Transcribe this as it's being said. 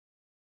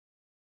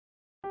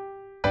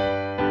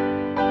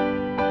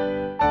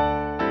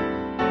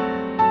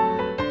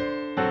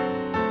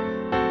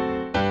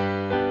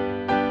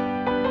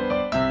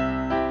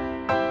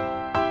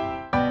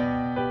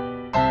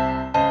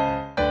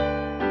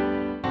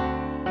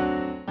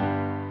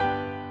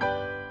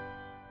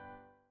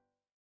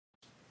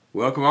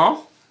Welcome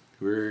all.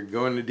 We're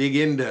going to dig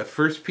into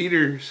 1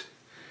 Peter's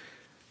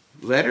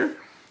letter,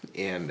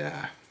 and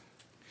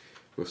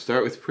we'll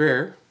start with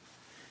prayer,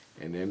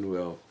 and then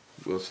we'll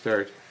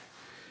start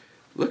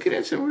looking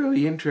at some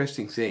really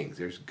interesting things.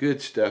 There's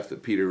good stuff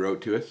that Peter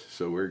wrote to us,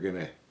 so we're going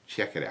to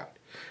check it out.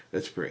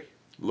 Let's pray.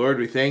 Lord,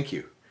 we thank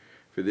you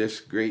for this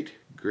great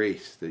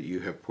grace that you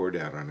have poured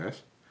out on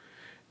us.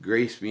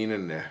 Grace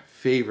meaning the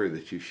favor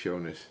that you've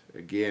shown us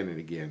again and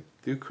again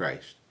through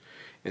Christ,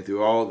 and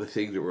through all the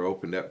things that were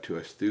opened up to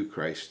us through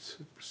Christ's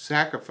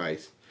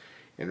sacrifice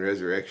and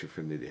resurrection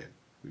from the dead.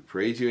 We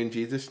praise you in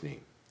Jesus' name.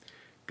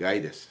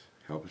 Guide us.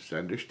 Help us to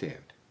understand.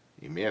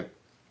 Amen.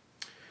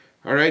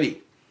 Alrighty.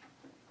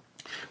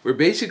 We're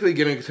basically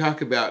going to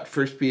talk about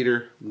 1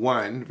 Peter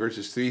 1,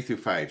 verses 3 through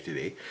 5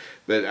 today.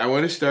 But I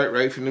want to start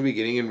right from the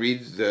beginning and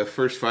read the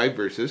first 5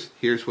 verses.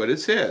 Here's what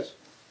it says.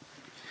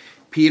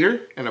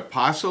 Peter, an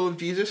apostle of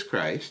Jesus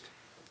Christ,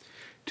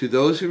 to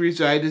those who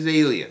reside as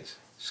aliens,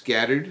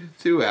 scattered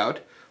throughout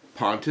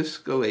Pontus,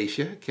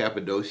 Galatia,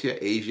 Cappadocia,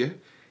 Asia,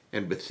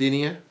 and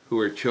Bithynia, who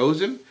are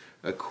chosen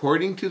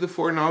according to the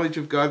foreknowledge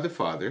of God the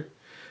Father,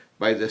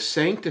 by the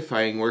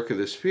sanctifying work of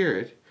the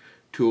Spirit,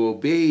 to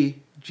obey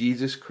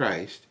Jesus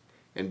Christ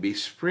and be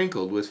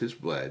sprinkled with his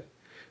blood,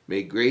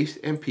 may grace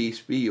and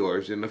peace be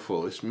yours in the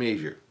fullest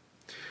measure.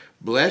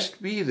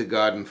 Blessed be the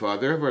God and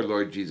Father of our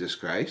Lord Jesus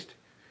Christ,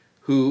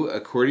 who,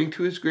 according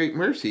to his great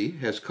mercy,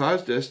 has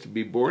caused us to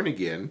be born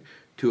again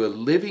to a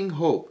living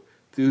hope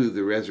through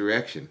the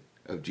resurrection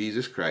of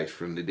Jesus Christ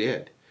from the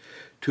dead,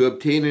 to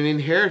obtain an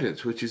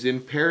inheritance which is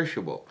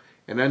imperishable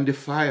and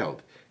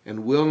undefiled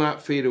and will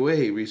not fade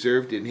away,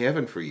 reserved in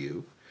heaven for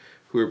you,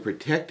 who are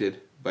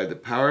protected by the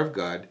power of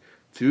God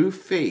through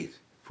faith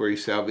for a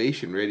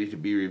salvation ready to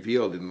be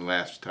revealed in the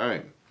last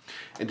time.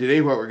 And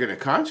today what we're going to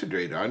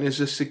concentrate on is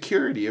the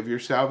security of your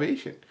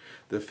salvation.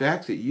 The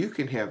fact that you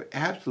can have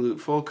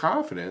absolute full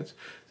confidence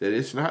that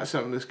it's not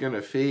something that's going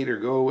to fade or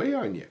go away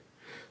on you.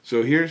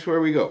 So here's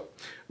where we go.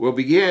 We'll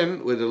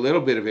begin with a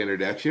little bit of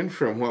introduction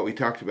from what we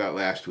talked about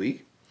last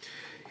week.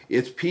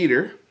 It's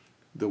Peter,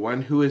 the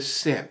one who is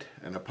sent,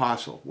 an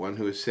apostle, one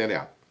who is sent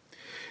out,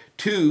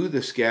 to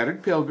the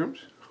scattered pilgrims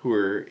who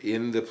are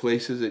in the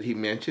places that he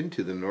mentioned,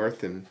 to the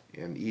north and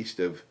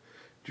east of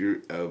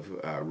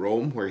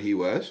Rome, where he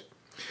was,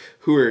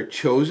 who are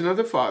chosen of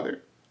the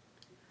Father,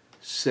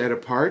 set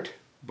apart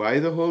by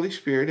the Holy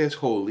Spirit as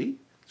holy.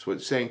 That's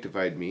what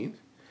sanctified means.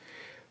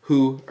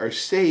 Who are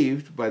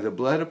saved by the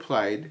blood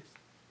applied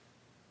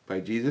by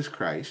Jesus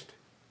Christ,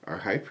 our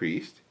high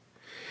priest,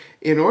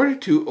 in order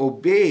to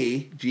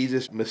obey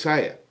Jesus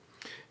Messiah.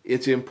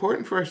 It's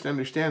important for us to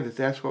understand that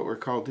that's what we're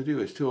called to do,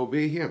 is to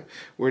obey him.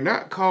 We're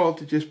not called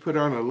to just put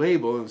on a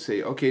label and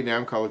say, okay, now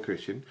I'm called a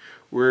Christian.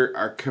 We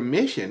are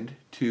commissioned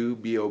to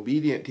be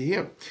obedient to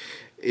him.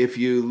 If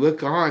you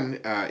look on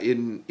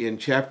in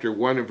chapter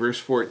 1 and verse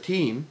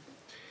 14,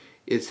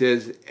 it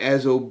says,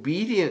 as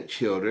obedient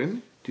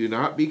children, do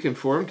not be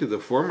conformed to the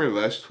former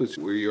lusts which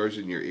were yours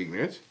in your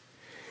ignorance.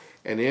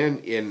 And then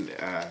in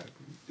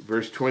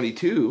verse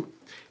 22,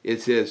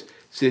 it says,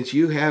 since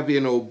you have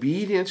in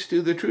obedience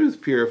to the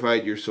truth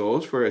purified your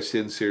souls for a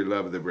sincere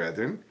love of the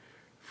brethren,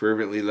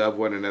 fervently love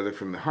one another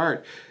from the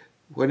heart.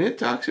 When it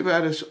talks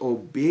about us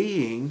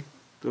obeying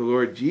the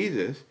Lord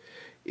Jesus,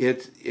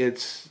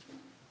 it's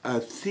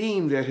a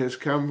theme that has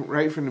come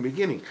right from the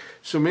beginning.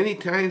 So many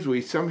times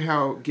we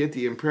somehow get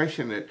the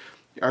impression that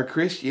our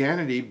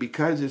Christianity,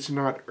 because it's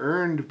not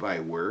earned by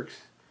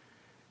works,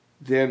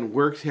 then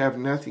works have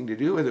nothing to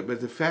do with it.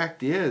 But the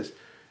fact is,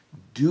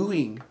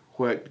 doing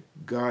what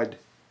God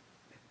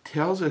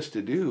tells us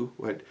to do,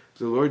 what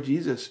the Lord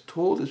Jesus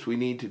told us we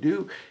need to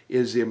do,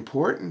 is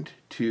important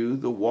to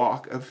the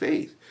walk of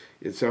faith.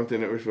 It's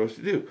something that we're supposed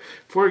to do.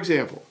 For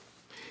example,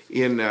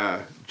 in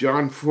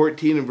John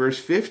 14 and verse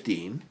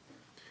 15,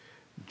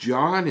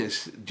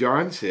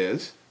 John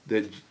says,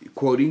 that,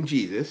 quoting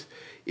Jesus,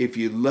 if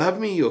you love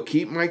me, you'll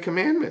keep my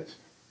commandments.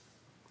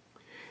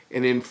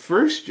 And in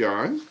 1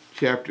 John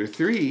chapter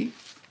 3,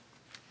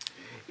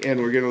 and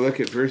we're going to look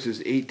at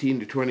verses 18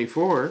 to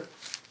 24,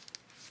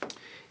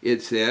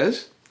 it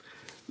says,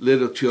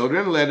 little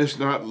children, let us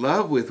not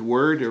love with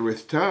word or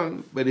with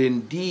tongue, but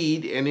in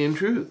deed and in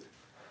truth.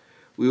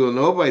 We will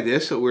know by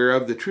this that we're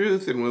of the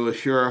truth, and will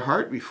assure our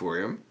heart before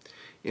him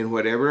in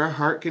whatever our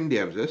heart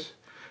condemns us.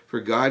 For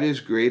God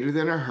is greater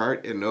than our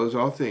heart and knows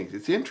all things.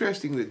 It's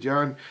interesting that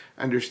John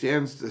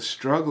understands the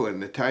struggle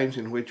and the times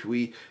in which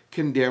we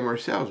condemn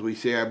ourselves. We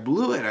say, I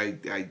blew it.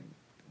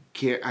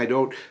 I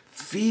don't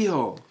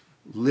feel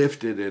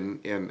lifted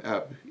and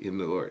up in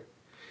the Lord.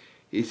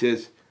 He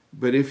says,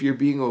 but if you're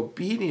being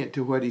obedient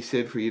to what he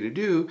said for you to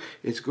do,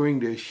 it's going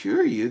to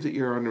assure you that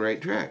you're on the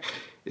right track.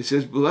 It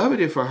says, beloved,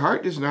 if our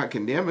heart does not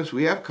condemn us,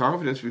 we have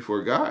confidence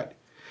before God.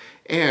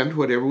 And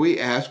whatever we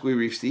ask, we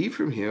receive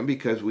from him,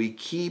 because we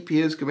keep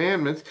his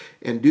commandments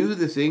and do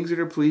the things that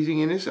are pleasing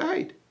in his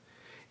sight.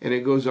 And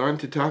it goes on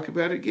to talk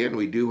about it again.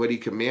 We do what he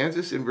commands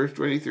us in verse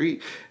 23.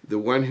 The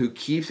one who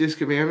keeps his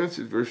commandments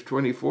in verse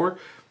 24.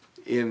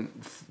 In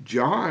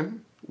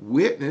John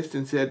witnessed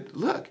and said,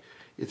 look,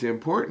 it's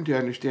important to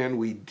understand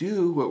we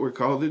do what we're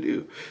called to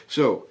do.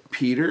 So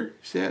Peter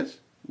says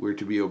we're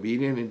to be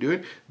obedient and do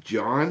it.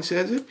 John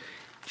says it.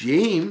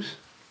 James,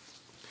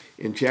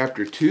 in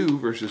chapter 2,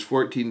 verses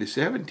 14 to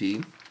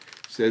 17,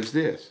 says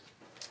this.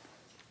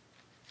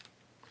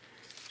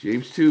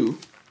 James 2,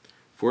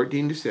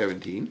 14 to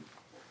 17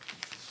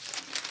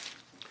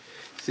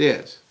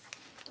 says,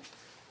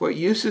 "What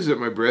use is it,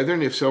 my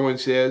brethren, if someone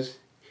says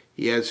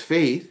he has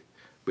faith,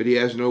 but he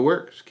has no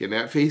works? Can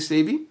that faith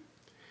save him?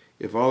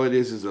 If all it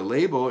is a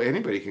label,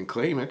 anybody can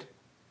claim it,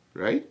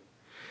 right?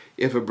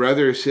 If a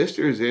brother or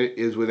sister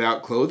is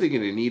without clothing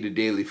and in need of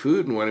daily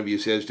food, and one of you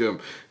says to him,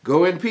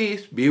 'Go in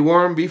peace, be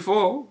warm, be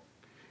full,'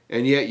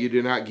 and yet you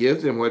do not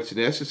give them what's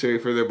necessary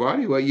for their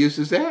body, what use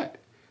is that?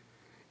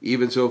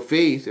 Even so,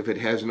 faith, if it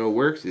has no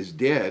works, is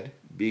dead,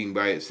 being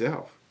by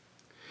itself."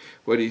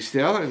 What he's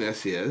telling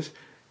us is,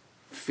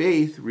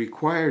 faith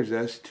requires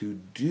us to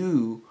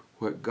do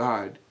what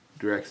God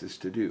directs us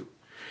to do.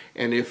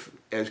 And if,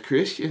 as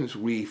Christians,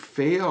 we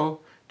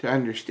fail to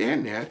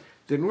understand that,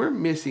 then we're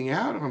missing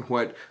out on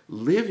what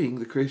living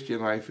the Christian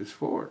life is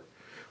for.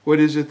 What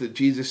is it that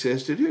Jesus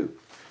says to do?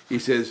 He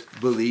says,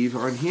 believe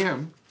on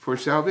him for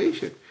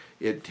salvation.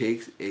 It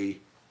takes a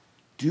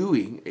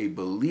doing, a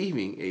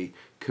believing, a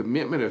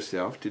commitment of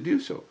self to do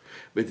so.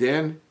 But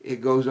then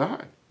it goes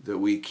on, that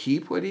we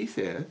keep what he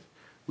says,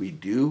 we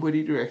do what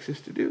he directs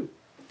us to do.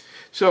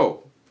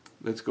 So,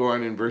 let's go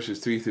on in verses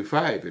 3 through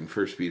 5 in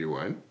 1 Peter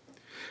 1,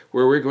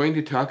 where we're going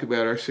to talk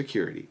about our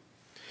security.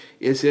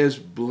 It says,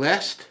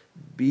 "Blessed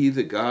be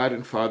the God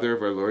and Father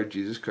of our Lord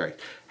Jesus Christ."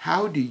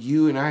 How do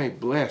you and I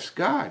bless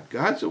God?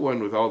 God's the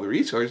one with all the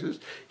resources.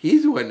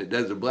 He's the one that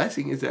does the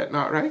blessing. Is that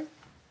not right?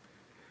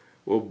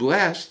 Well,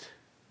 blessed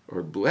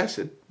or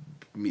blessed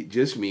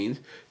just means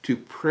to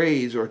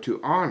praise or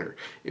to honor.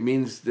 It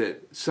means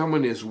that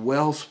someone is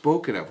well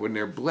spoken of. When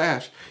they're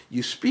blessed,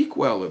 you speak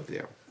well of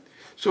them.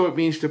 So it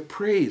means to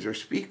praise or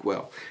speak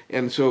well.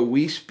 And so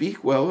we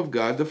speak well of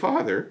God the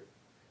Father,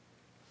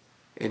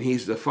 and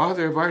he's the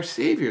Father of our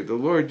Savior, the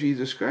Lord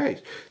Jesus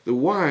Christ, the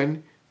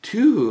one to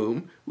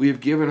whom we have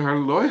given our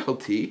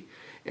loyalty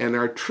and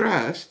our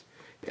trust,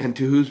 and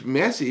to whose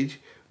message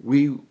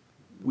we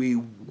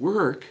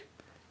work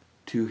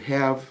to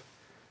have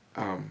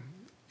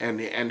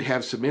and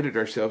have submitted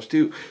ourselves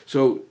to.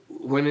 So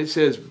when it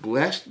says,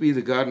 "Blessed be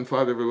the God and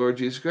Father of our Lord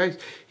Jesus Christ,"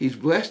 he's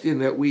blessed in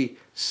that we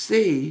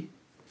say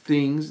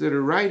things that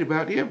are right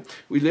about him.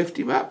 We lift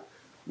him up.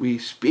 We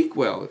speak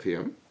well of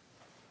him.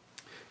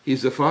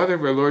 He's the Father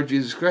of our Lord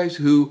Jesus Christ,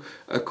 who,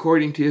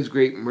 according to his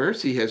great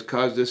mercy, has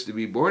caused us to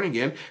be born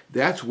again.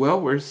 That's well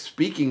worth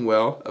speaking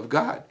well of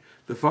God,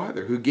 the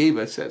Father, who gave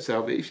us that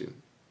salvation.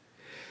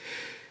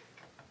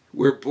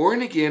 We're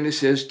born again, it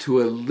says,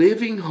 to a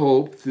living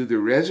hope through the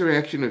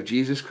resurrection of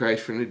Jesus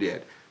Christ from the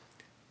dead.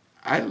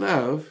 I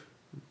love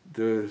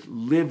the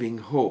living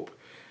hope.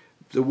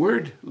 The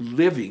word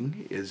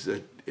living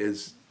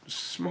is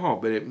small,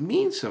 but it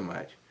means so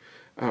much.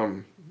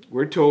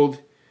 We're told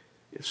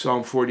in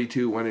Psalm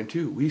 42, 1 and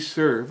 2, we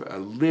serve a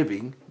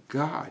living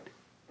God,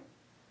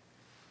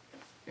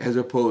 as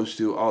opposed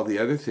to all the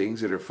other things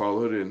that are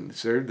followed and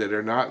served that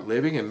are not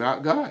living and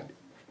not God.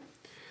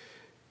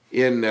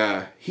 In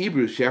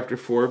Hebrews chapter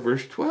 4,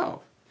 verse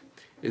 12,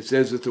 it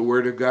says that the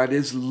Word of God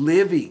is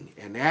living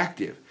and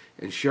active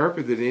and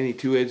sharper than any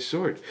two-edged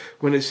sword.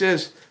 When it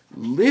says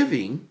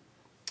living,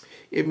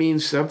 it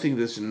means something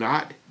that's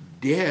not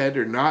dead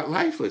or not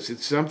lifeless.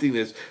 It's something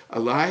that's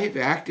alive,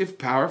 active,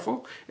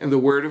 powerful, and the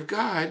Word of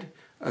God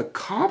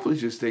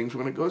accomplishes things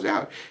when it goes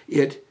out.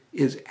 It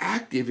is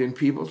active in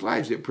people's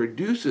lives. It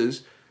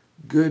produces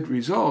good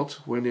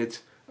results when it's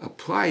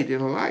applied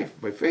in a life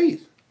by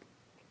faith.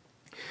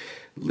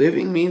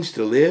 Living means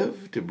to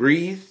live, to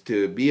breathe,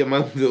 to be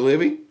among the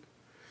living.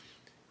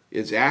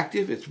 It's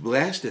active, it's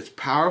blessed, it's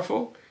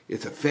powerful,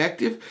 it's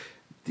effective.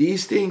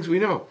 These things we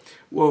know.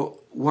 Well,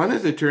 one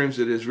of the terms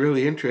that is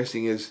really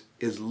interesting is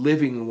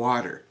living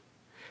water.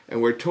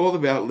 And we're told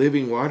about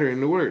living water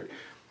in the Word.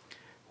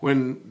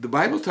 When the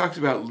Bible talks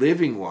about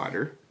living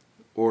water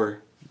or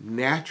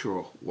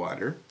natural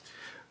water,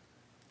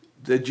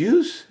 the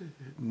Jews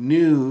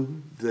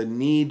knew the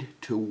need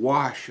to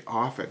wash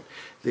often.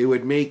 They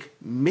would make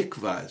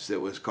mikvahs, that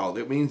was called.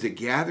 It means a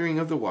gathering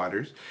of the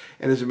waters.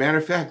 And as a matter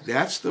of fact,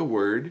 that's the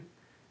word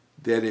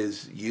that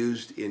is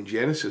used in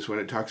Genesis when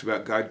it talks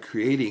about God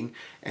creating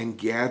and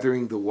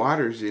gathering the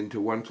waters into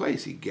one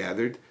place. He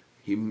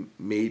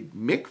made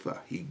mikvah.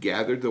 He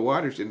gathered the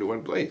waters into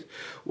one place.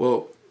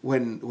 Well,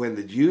 when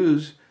the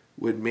Jews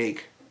would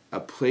make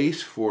a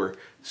place for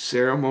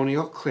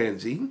ceremonial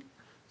cleansing,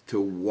 to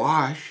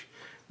wash,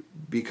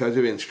 because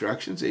of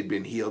instructions, they'd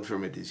been healed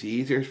from a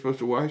disease they're supposed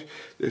to wash.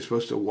 They're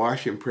supposed to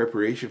wash in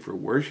preparation for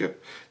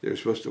worship. They're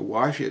supposed to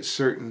wash at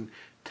certain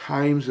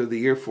times of the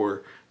year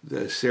for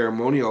the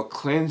ceremonial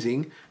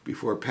cleansing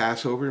before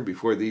Passover and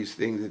before these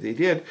things that they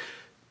did.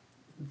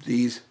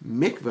 These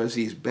mikvahs,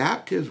 these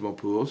baptismal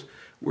pools,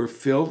 were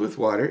filled with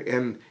water,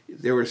 and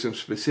there were some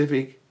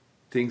specific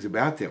things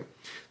about them.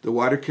 The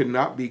water could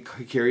not be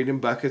carried in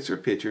buckets or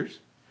pitchers.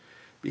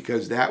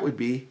 because that would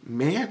be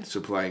man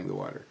supplying the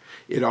water.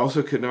 It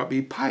also could not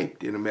be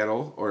piped in a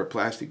metal or a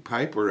plastic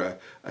pipe or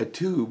a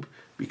tube,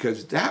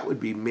 because that would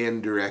be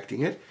men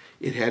directing it.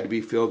 It had to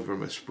be filled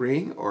from a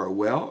spring or a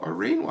well or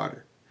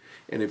rainwater.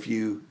 And if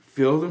you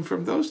fill them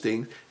from those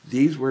things,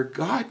 these were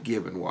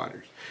God-given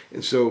waters.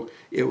 And so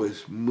it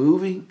was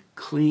moving,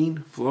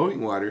 clean,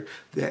 flowing water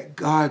that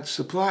God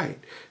supplied.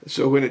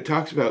 So when it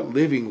talks about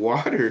living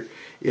water,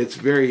 it's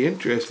very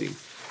interesting,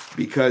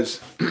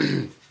 because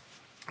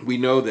we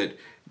know that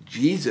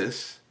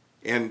Jesus,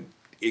 and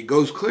it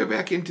goes clear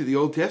back into the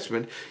Old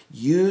Testament,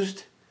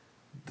 used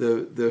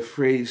the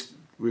phrase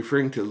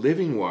referring to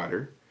living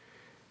water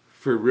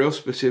for real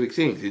specific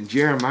things. In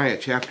Jeremiah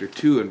chapter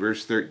 2 and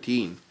verse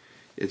 13,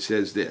 it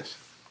says this.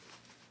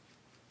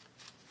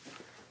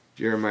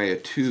 Jeremiah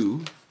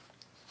 2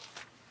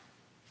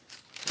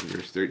 and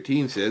verse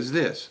 13 says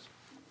this.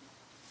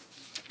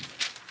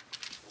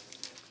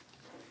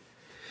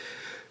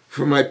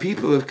 For my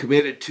people have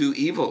committed two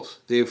evils.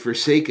 They have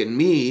forsaken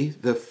me,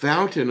 the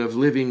fountain of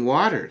living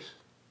waters,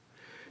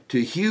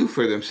 to hew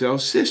for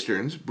themselves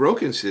cisterns,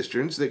 broken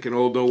cisterns that can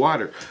hold no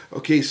water.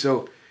 Okay,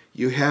 so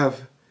you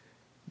have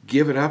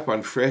given up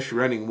on fresh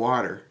running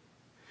water,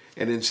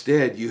 and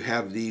instead you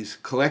have these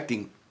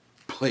collecting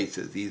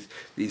places, these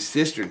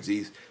cisterns,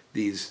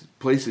 these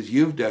places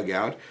you've dug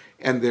out,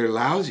 and they're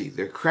lousy,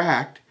 they're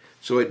cracked,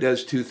 so it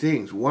does two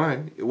things.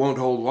 One, it won't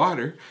hold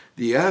water.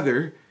 The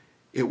other,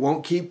 it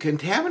won't keep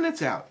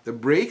contaminants out. The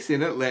breaks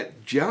in it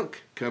let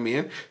junk come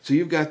in, so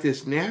you've got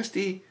this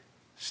nasty,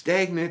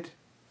 stagnant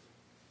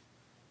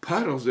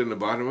puddles in the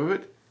bottom of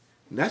it.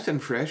 Nothing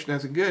fresh,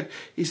 nothing good.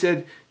 He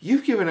said,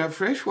 you've given up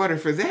fresh water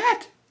for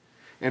that.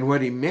 And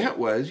what he meant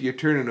was, you're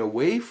turning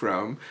away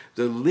from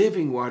the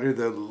living water,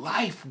 the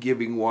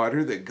life-giving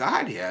water that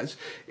God has,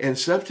 and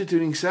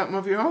substituting something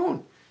of your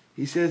own.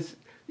 He says,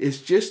 it's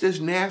just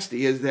as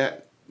nasty as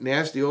that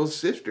nasty old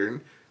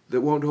cistern that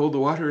won't hold the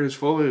water, is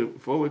full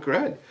of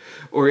crud.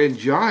 Or in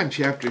John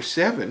chapter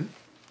 7,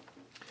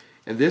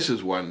 and this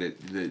is one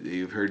that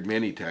you've heard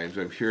many times,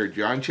 I'm sure,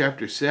 John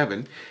chapter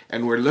 7,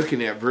 and we're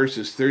looking at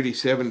verses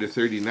 37 to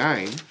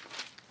 39,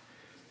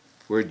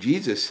 where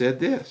Jesus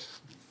said this.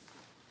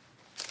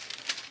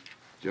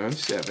 John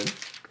 7,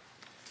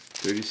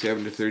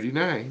 37 to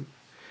 39.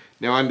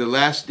 Now on the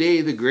last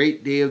day, the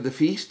great day of the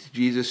feast,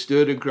 Jesus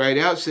stood and cried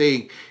out,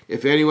 saying,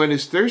 if anyone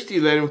is thirsty,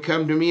 let him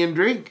come to me and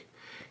drink.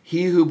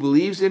 He who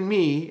believes in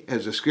me,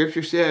 as the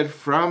scripture said,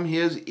 from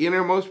his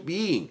innermost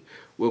being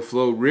will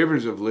flow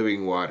rivers of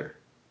living water.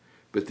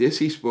 But this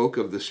he spoke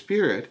of the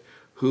Spirit,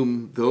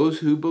 whom those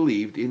who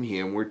believed in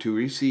him were to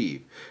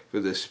receive. For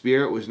the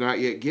Spirit was not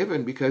yet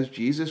given, because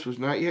Jesus was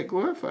not yet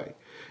glorified.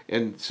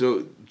 And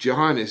so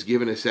John has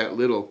given us that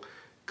little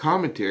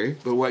commentary,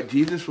 but what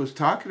Jesus was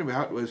talking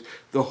about was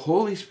the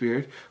Holy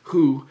Spirit,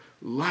 who,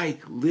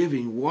 like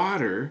living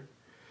water,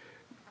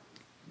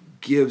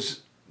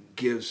 gives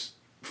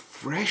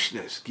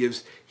freshness,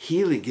 gives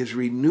healing, gives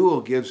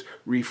renewal, gives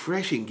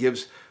refreshing,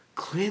 gives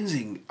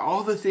cleansing,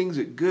 all the things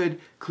that good,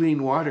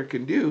 clean water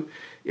can do.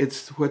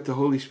 It's what the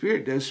Holy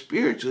Spirit does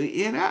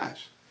spiritually in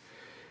us.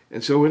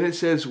 And so when it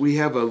says we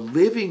have a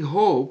living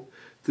hope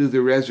through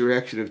the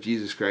resurrection of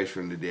Jesus Christ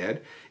from the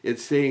dead,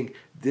 it's saying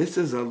this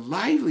is a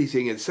lively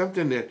thing. It's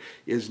something that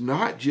is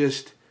not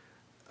just,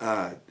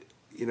 well,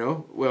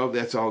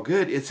 that's all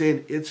good. It's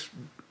saying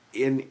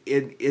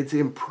it's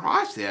in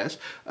process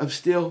of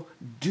still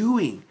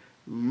doing,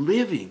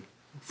 living,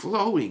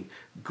 flowing,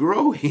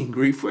 growing,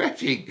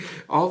 refreshing,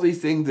 all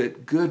these things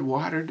that good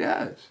water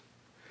does.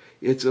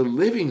 It's a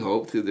living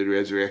hope through the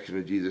resurrection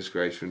of Jesus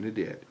Christ from the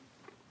dead.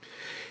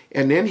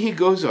 And then he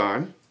goes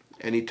on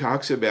and he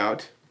talks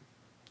about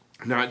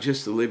not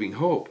just the living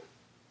hope,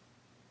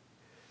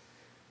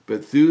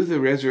 but through the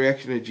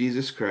resurrection of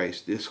Jesus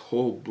Christ, this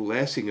whole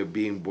blessing of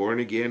being born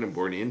again and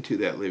born into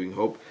that living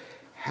hope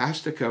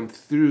has to come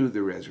through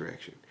the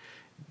resurrection.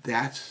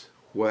 That's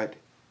what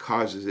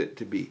causes it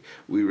to be.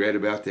 We read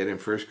about that in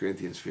 1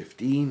 Corinthians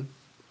 15,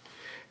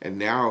 and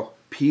now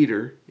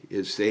Peter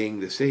is saying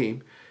the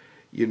same.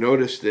 You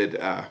notice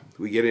that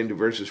we get into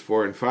verses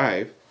 4 and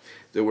 5,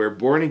 that we're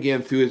born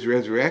again through his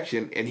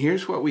resurrection, and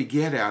here's what we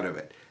get out of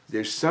it.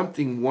 There's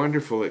something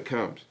wonderful that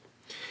comes.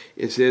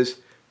 It says,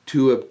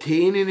 to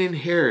obtain an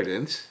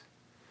inheritance.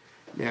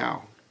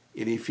 Now,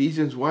 in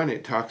Ephesians 1,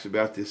 it talks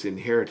about this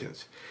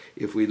inheritance.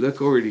 If we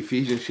look over at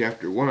Ephesians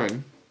chapter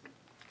 1,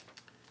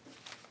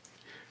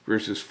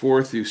 verses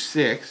 4 through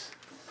 6,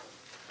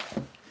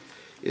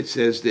 it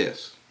says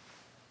this,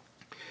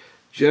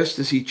 just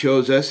as he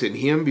chose us in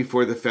him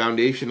before the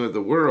foundation of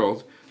the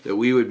world, that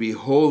we would be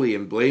holy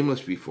and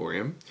blameless before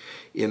him,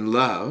 in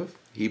love,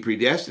 he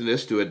predestined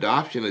us to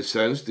adoption as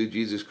sons through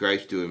Jesus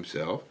Christ to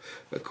himself,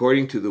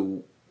 according to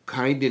the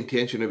kind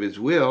intention of his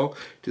will,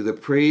 to the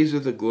praise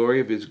of the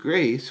glory of his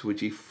grace,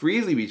 which he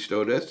freely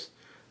bestowed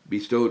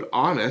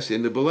on us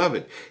in the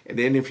beloved. And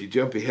then if you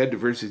jump ahead to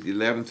verses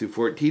 11 through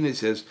 14, it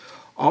says,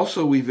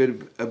 also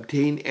we've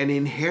obtained an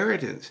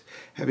inheritance,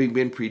 having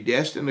been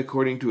predestined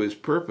according to his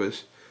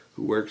purpose,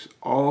 who works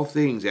all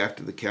things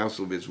after the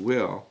counsel of his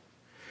will,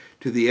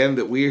 to the end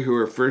that we who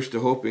are first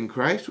to hope in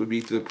Christ would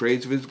be to the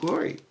praise of his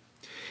glory.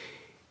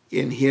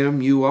 In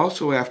him you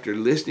also, after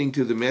listening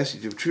to the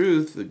message of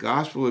truth, the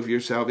gospel of your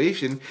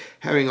salvation,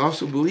 having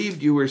also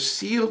believed, you were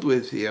sealed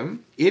with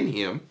him, in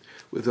him,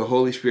 with the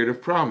Holy Spirit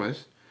of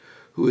promise,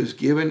 who is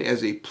given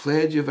as a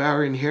pledge of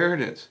our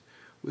inheritance,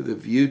 with a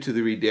view to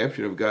the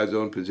redemption of God's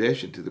own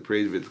possession, to the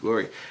praise of his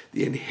glory.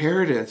 The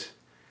inheritance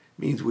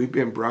means we've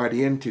been brought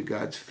into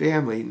God's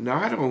family,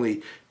 not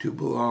only to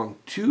belong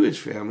to his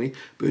family,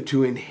 but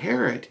to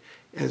inherit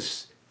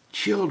as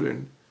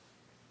children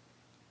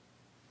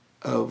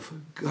of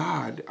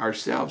God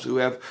ourselves, who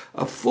have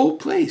a full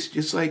place,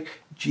 just like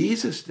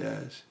Jesus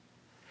does.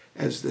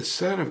 As the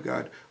Son of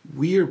God,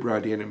 we are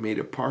brought in and made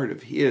a part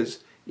of his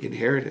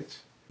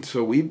inheritance.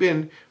 So we've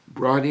been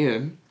brought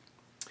in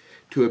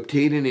to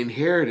obtain an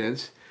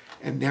inheritance,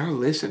 and now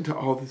listen to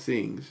all the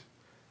things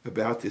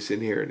about this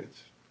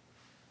inheritance.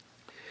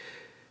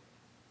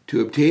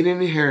 To obtain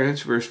an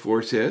inheritance, verse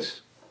 4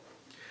 says,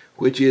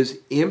 which is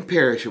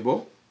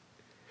imperishable.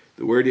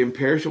 The word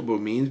imperishable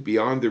means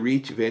beyond the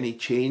reach of any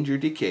change or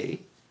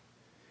decay.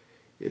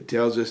 It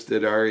tells us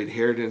that our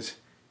inheritance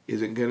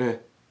isn't going to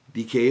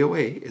decay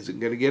away, isn't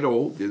going to get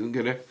old, isn't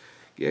going to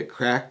get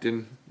cracked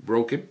and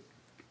broken.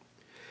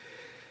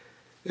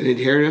 An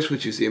inheritance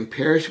which is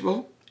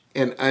imperishable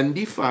and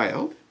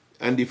undefiled.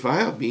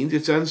 Undefiled means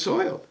it's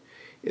unsoiled.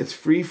 It's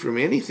free from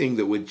anything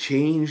that would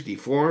change,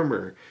 deform,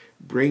 or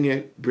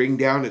bring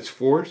down its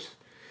force,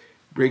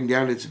 bring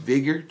down its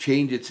vigor,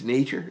 change its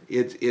nature.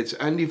 It's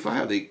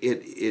undefiled.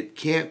 It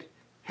can't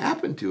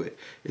happen to it.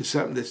 It's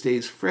something that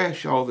stays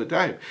fresh all the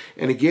time.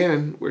 And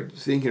again, we're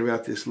thinking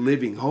about this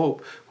living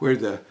hope where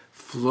the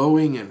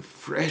flowing and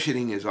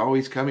freshening is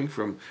always coming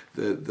from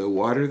the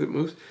water that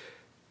moves.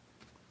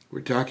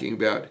 We're talking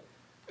about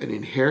an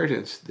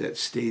inheritance that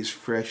stays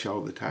fresh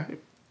all the time.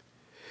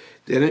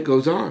 Then it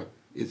goes on.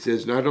 It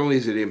says not only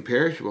is it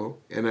imperishable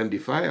and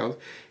undefiled,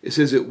 it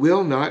says it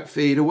will not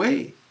fade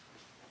away.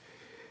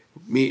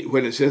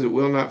 When it says it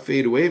will not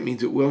fade away, it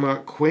means it will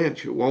not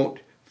quench. It won't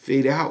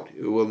fade out.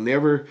 It will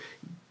never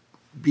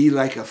be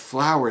like a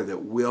flower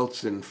that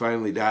wilts and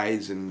finally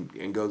dies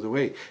and goes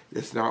away.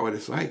 That's not what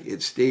it's like.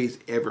 It stays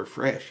ever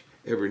fresh,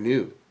 ever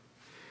new.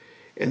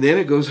 And then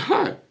it goes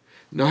on.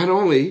 Not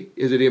only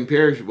is it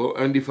imperishable,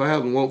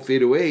 undefiled, and won't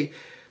fade away,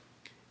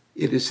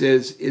 it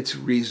says it's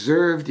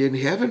reserved in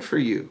heaven for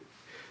you.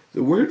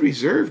 The word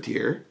reserved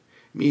here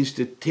means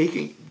to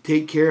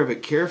take care of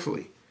it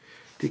carefully,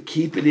 to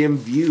keep it in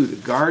view, to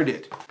guard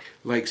it,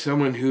 like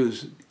someone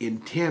who's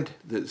intent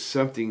that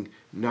something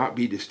not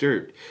be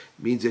disturbed.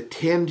 It means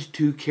attend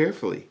to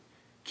carefully,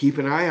 keep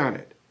an eye on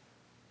it,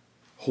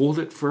 hold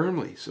it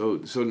firmly so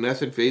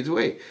nothing fades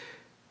away.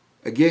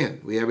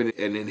 Again, we have an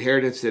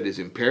inheritance that is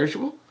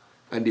imperishable,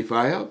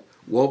 undefiled,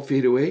 won't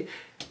fade away.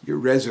 Your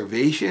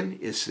reservation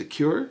is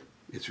secure.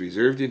 It's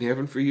reserved in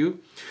heaven for you,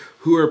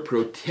 who are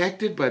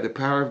protected by the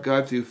power of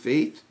God through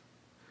faith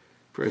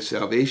for a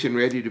salvation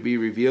ready to be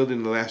revealed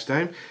in the last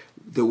time.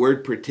 The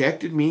word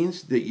protected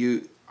means that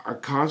you are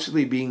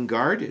constantly being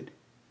guarded.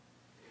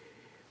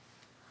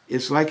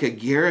 It's like a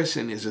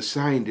garrison is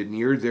assigned and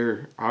you're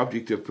their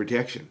object of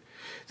protection.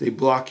 They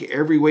block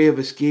every way of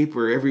escape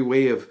or every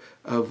way of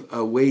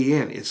a way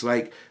in. It's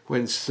like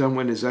when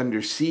someone is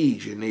under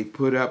siege and they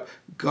put up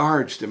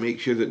guards to make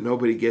sure that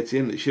nobody gets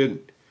in that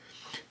shouldn't.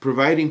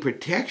 Providing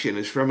protection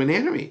is from an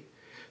enemy.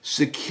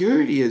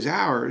 Security is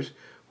ours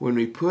when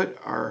we put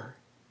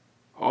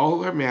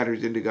all our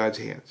matters into God's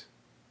hands.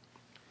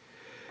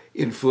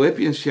 In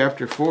Philippians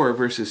chapter 4,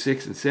 verses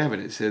 6 and 7,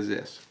 it says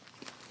this.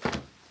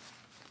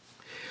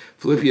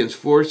 Philippians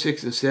 4,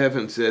 6, and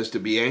 7 says to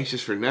be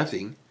anxious for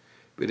nothing,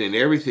 but in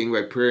everything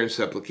by prayer and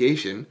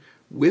supplication,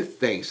 with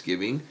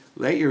thanksgiving,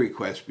 let your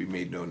requests be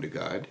made known to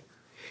God.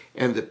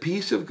 And the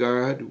peace of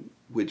God,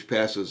 which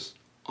passes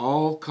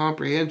all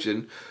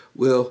comprehension,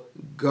 will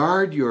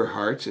guard your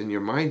hearts and your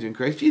minds in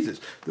Christ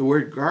Jesus. The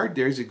word guard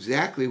there is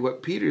exactly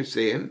what Peter's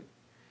saying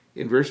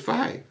in verse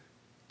 5.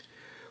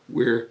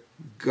 We're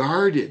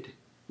guarded,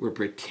 we're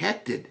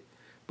protected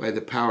by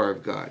the power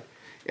of God.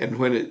 And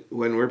when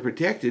we're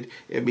protected,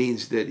 it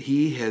means that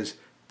he has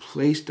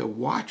placed a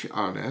watch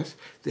on us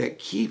that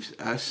keeps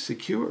us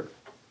secure.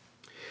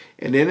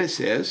 And then it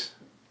says,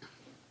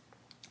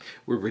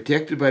 we're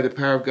protected by the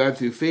power of God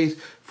through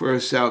faith for a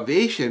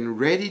salvation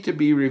ready to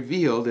be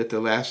revealed at the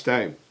last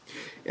time.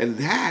 And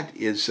that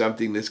is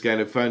something that's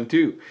kind of fun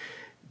too.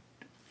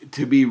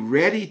 To be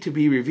ready to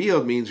be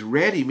revealed means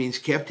ready means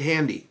kept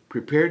handy,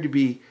 prepared to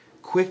be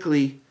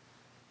quickly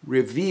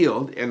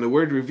revealed. And the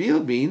word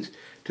revealed means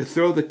to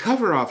throw the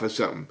cover off of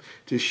something,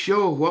 to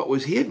show what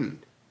was hidden.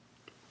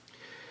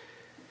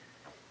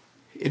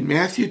 In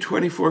Matthew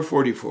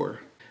 24:44,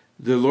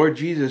 the Lord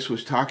Jesus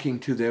was talking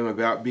to them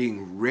about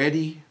being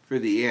ready for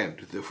the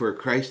end, for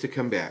Christ to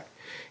come back.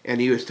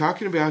 And he was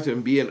talking about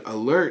them being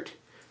alert,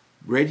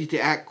 ready to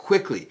act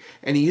quickly.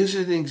 And he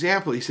uses an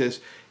example. He says,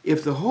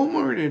 if the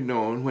homeowner had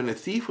known when a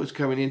thief was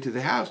coming into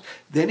the house,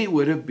 then he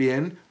would have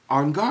been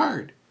on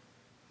guard,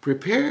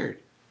 prepared,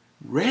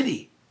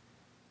 ready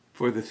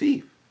for the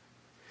thief.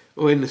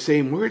 Oh, in the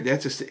same word,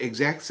 that's the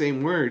exact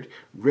same word.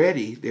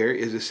 Ready there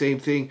is the same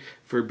thing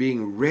for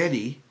being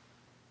ready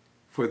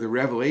for the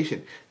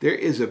revelation. There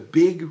is a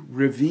big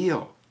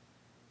reveal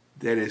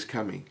that is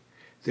coming.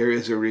 There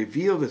is a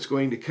reveal that's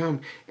going to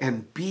come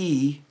and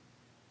be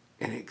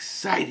an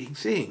exciting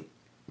thing.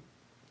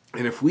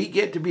 And if we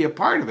get to be a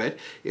part of it,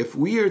 if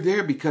we are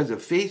there because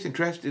of faith and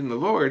trust in the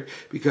Lord,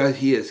 because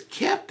he has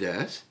kept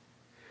us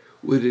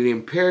with an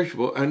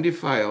imperishable,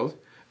 undefiled,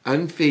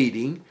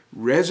 unfading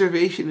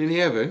reservation in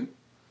heaven,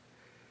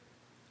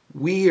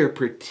 we are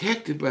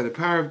protected by the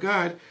power of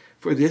God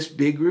for this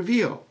big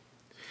reveal.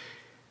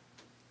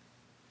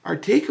 Our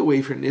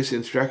takeaway from this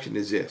instruction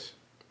is this: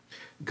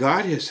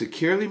 God has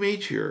securely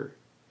made sure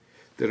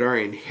that our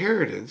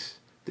inheritance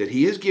that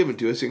he has given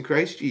to us in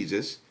Christ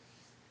Jesus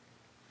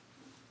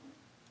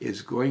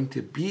is going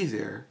to be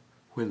there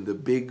when the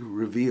big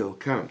reveal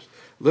comes.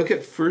 Look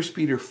at 1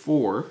 Peter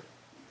 4,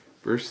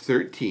 verse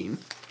 13.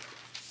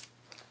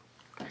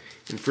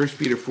 In 1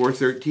 Peter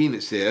 4:13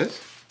 it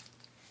says,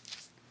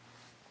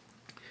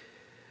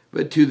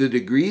 "But to the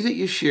degree that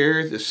you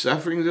share the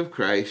sufferings of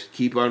Christ,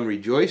 keep on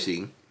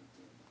rejoicing,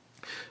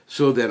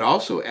 so that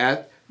also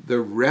at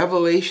the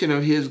revelation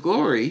of his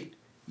glory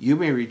you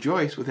may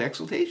rejoice with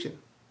exultation."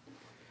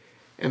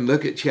 And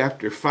look at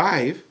chapter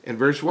 5 and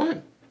verse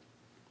 1.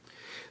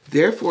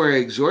 "Therefore I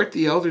exhort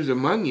the elders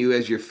among you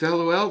as your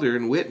fellow elder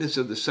and witness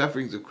of the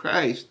sufferings of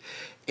Christ,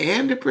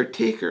 and a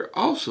partaker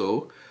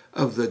also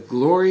of the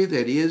glory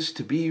that is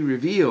to be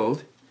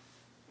revealed."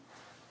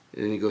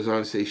 And then he goes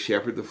on to say,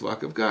 "Shepherd the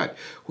flock of God."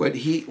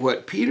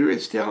 What Peter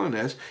is telling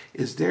us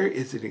is there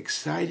is an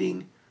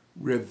exciting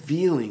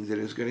revealing that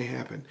is going to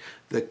happen.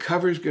 The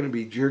cover is going to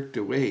be jerked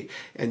away.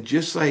 And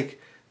just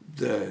like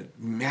the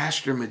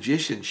master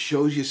magician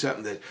shows you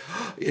something that,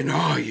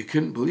 you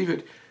couldn't believe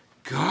it,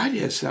 God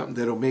has something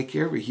that'll make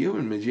every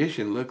human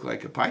magician look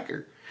like a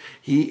piker.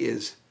 He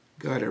is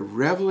got a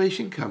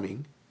revelation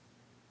coming,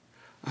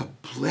 a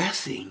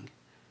blessing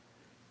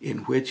in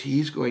which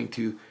he's going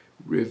to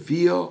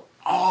reveal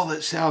all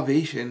that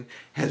salvation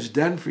has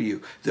done for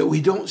you that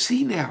we don't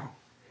see now.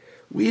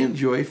 We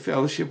enjoy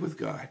fellowship with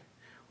God.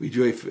 We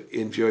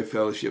enjoy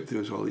fellowship through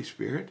his Holy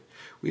Spirit.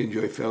 We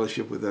enjoy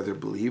fellowship with other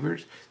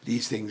believers.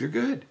 These things are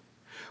good.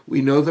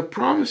 We know the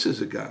promises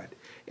of God.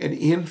 And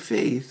in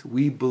faith,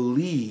 we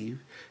believe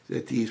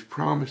that these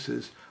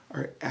promises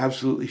are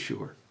absolutely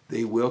sure.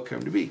 They will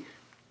come to be.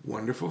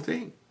 Wonderful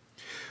thing.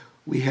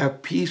 We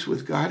have peace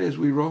with God as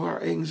we roll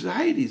our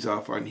anxieties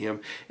off on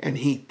him, and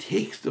he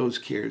takes those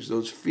cares,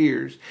 those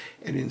fears,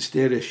 and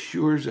instead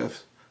assures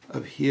us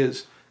of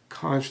his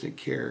constant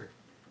care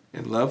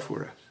and love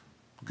for us.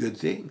 Good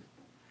thing.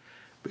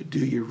 But do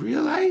you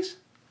realize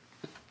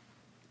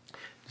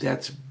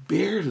that's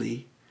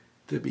barely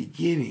the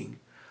beginning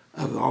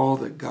of all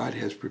that God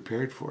has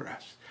prepared for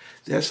us?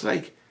 That's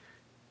like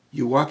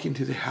you walk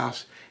into the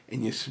house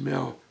and you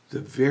smell the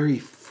very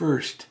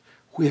first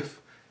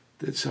whiff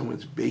that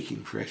someone's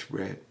baking fresh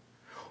bread.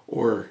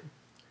 Or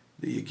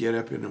that you get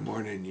up in the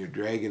morning and you're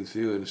dragging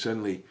through and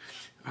suddenly,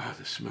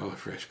 the smell of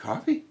fresh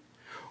coffee.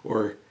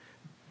 Or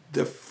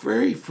the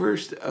very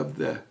first of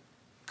the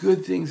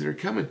good things that are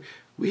coming.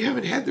 We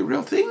haven't had the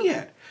real thing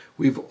yet.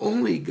 We've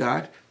only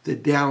got the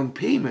down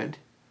payment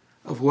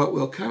of what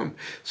will come.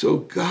 So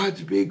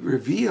God's big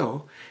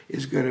reveal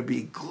is going to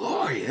be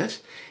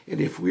glorious. And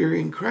if we're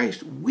in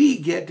Christ, we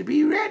get to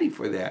be ready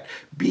for that.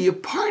 Be a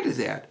part of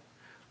that.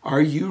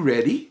 Are you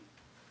ready?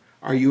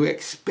 Are you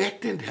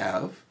expectant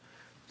of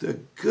the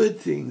good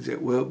things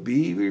that will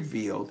be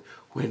revealed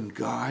when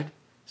God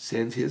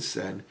sends his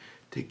Son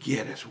to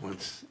get us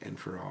once and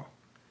for all?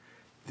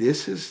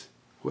 This is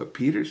what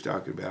Peter's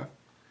talking about.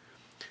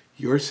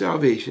 Your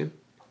salvation,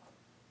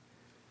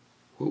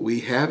 what we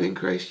have in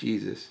Christ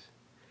Jesus,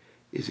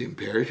 is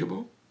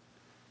imperishable,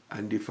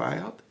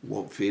 undefiled,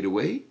 won't fade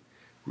away,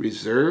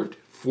 reserved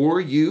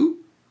for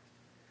you,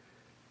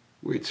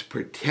 where it's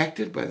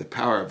protected by the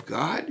power of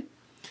God.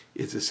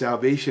 It's a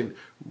salvation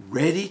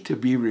ready to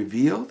be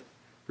revealed.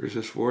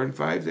 Verses 4 and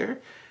 5 there.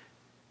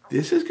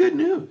 This is good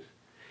news.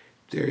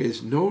 There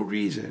is no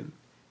reason,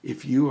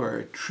 if you are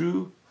a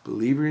true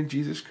believer in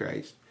Jesus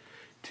Christ,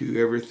 to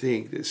ever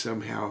think that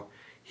somehow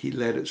he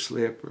let it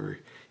slip or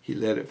he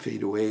let it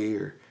fade away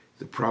or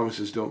the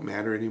promises don't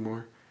matter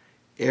anymore.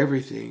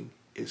 Everything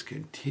is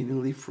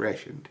continually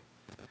freshened.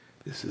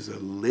 This is a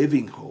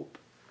living hope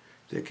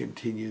that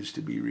continues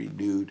to be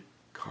renewed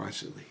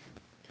constantly.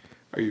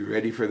 Are you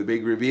ready for the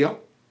big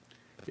reveal?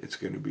 It's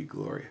going to be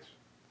glorious.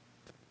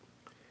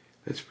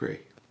 Let's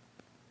pray.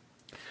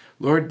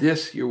 Lord,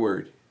 this, your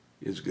word,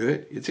 is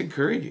good. It's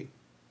encouraging.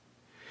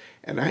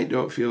 And I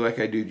don't feel like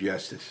I do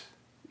justice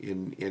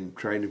in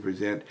trying to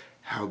present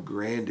how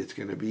grand it's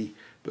going to be.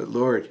 But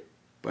Lord,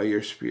 by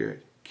your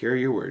Spirit,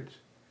 carry your words.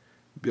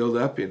 Build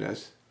up in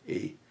us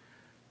an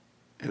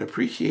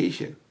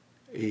appreciation,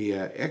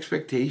 an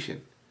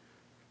expectation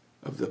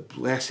of the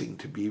blessing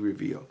to be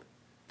revealed.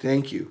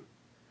 Thank you.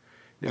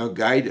 Now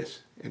guide us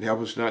and help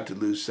us not to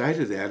lose sight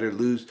of that or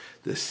lose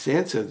the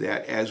sense of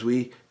that as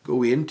we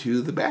go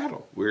into the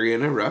battle. We're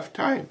in a rough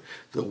time.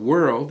 The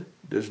world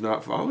does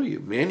not follow you.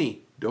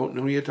 Many don't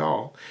know you at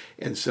all.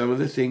 And some of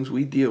the things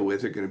we deal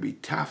with are going to be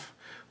tough,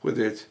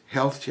 whether it's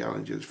health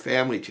challenges,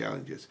 family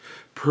challenges,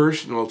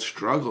 personal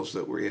struggles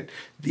that we're in.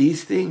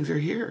 These things are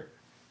here.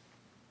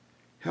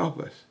 Help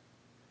us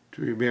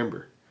to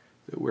remember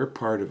that we're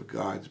part of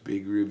God's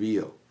big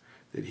reveal,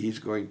 that he's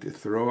going to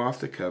throw off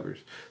the covers,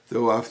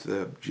 throw off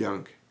the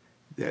junk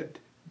that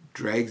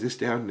drags us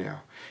down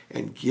now,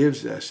 and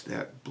gives us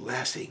that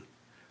blessing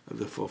of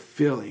the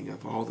fulfilling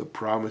of all the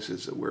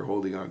promises that we're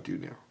holding on to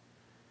now.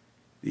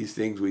 These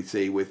things we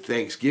say with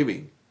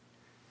thanksgiving.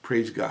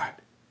 Praise God.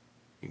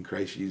 In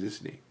Christ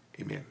Jesus' name.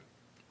 Amen.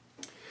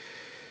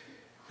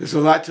 There's a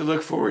lot to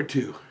look forward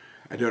to.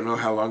 I don't know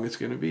how long it's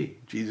going to be.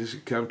 Jesus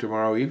could come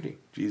tomorrow evening.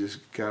 Jesus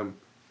could come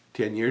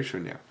 10 years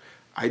from now.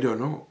 I don't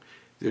know.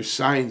 There's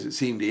signs that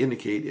seem to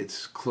indicate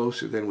it's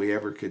closer than we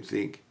ever could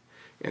think.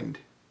 And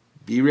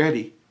be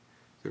ready.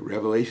 The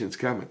revelation's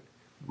coming.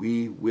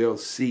 We will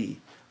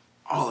see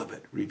all of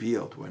it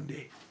revealed one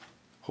day.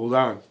 Hold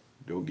on.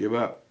 Don't give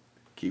up.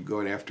 Keep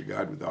going after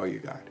God with all you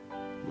got.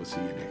 We'll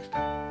see you next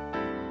time.